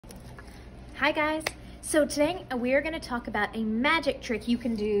Hi guys, so today we are going to talk about a magic trick you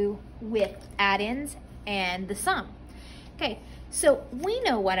can do with add-ins and the sum. Okay, so we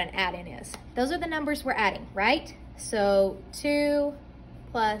know what an add-in is. Those are the numbers we're adding, right? So 2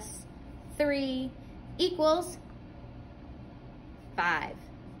 plus 3 equals 5.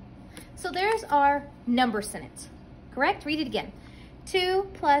 So there's our number sentence, correct? Read it again. 2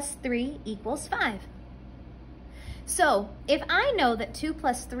 plus 3 equals 5. So if I know that 2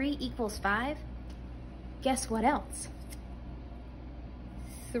 plus 3 equals 5, guess what else?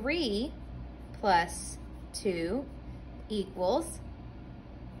 3 plus 2 equals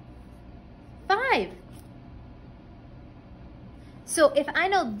 5. So if I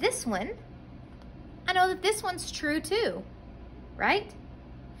know this one, I know that this one's true too, right?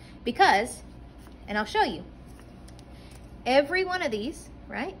 Because, and I'll show you, every one of these,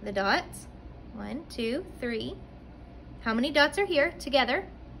 right, the dots, 1, 2, 3, how many dots are here together?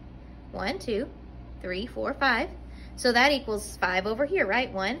 1, 2, 3, 4, 5. So that equals 5 over here,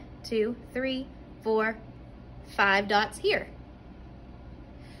 right? 1, 2, 3, 4, 5 dots here.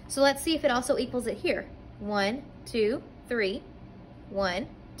 So let's see if it also equals it here. 1, 2, 3, 1,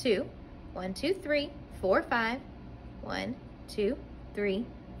 2, 1, 2, 3, 4, 5, 1, 2, 3,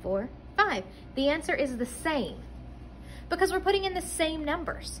 4, 5. The answer is the same because we're putting in the same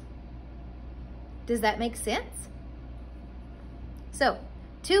numbers. Does that make sense? So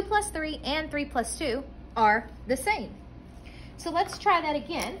 2 plus 3 and 3 plus 2 are the same. So let's try that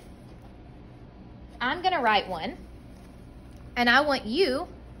again. I'm gonna write one and I want you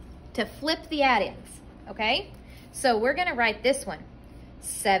to flip the add-ins, okay? So we're gonna write this one.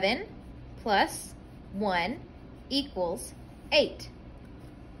 7 plus 1 equals 8.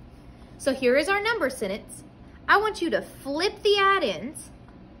 So here is our number sentence. I want you to flip the add-ins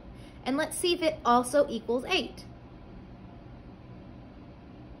and let's see if it also equals 8.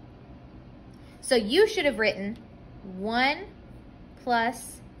 So you should have written 1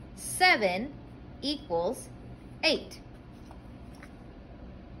 plus 7 equals 8,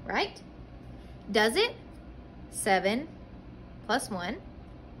 right? Does it? 7 plus 1,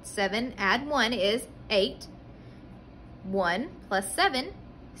 7 add 1 is 8. 1 plus 7,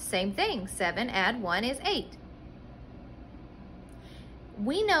 same thing, 7 add 1 is 8.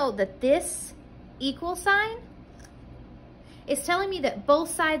 We know that this equal sign is telling me that both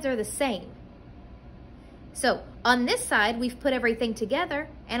sides are the same. So on this side, we've put everything together,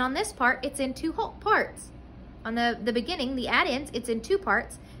 and on this part, it's in two whole parts. On the beginning, the add-ins, it's in two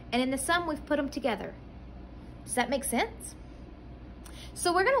parts, and in the sum, we've put them together. Does that make sense?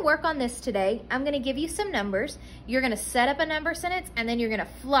 So we're gonna work on this today. I'm gonna give you some numbers. You're gonna set up a number sentence, and then you're gonna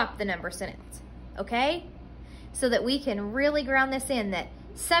flop the number sentence, okay? So that we can really ground this in that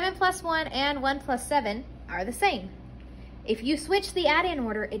 7 plus 1 and 1 plus 7 are the same. If you switch the add-in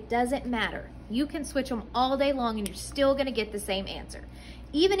order, it doesn't matter. You can switch them all day long and you're still gonna get the same answer.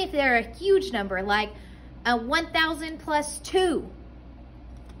 Even if they're a huge number like 1,000 plus 2,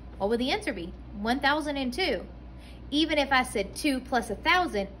 what would the answer be? 1,002. Even if I said 2 plus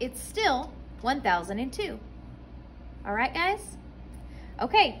 1,000, it's still 1,002. All right, guys?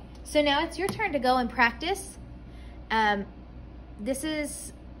 Okay, so now it's your turn to go and practice. This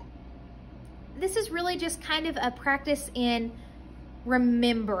is really just kind of a practice in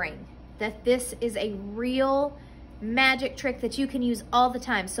remembering that this is a real magic trick that you can use all the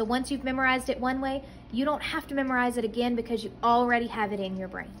time. So once you've memorized it one way, you don't have to memorize it again because you already have it in your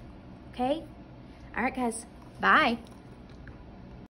brain, okay? All right, guys, bye.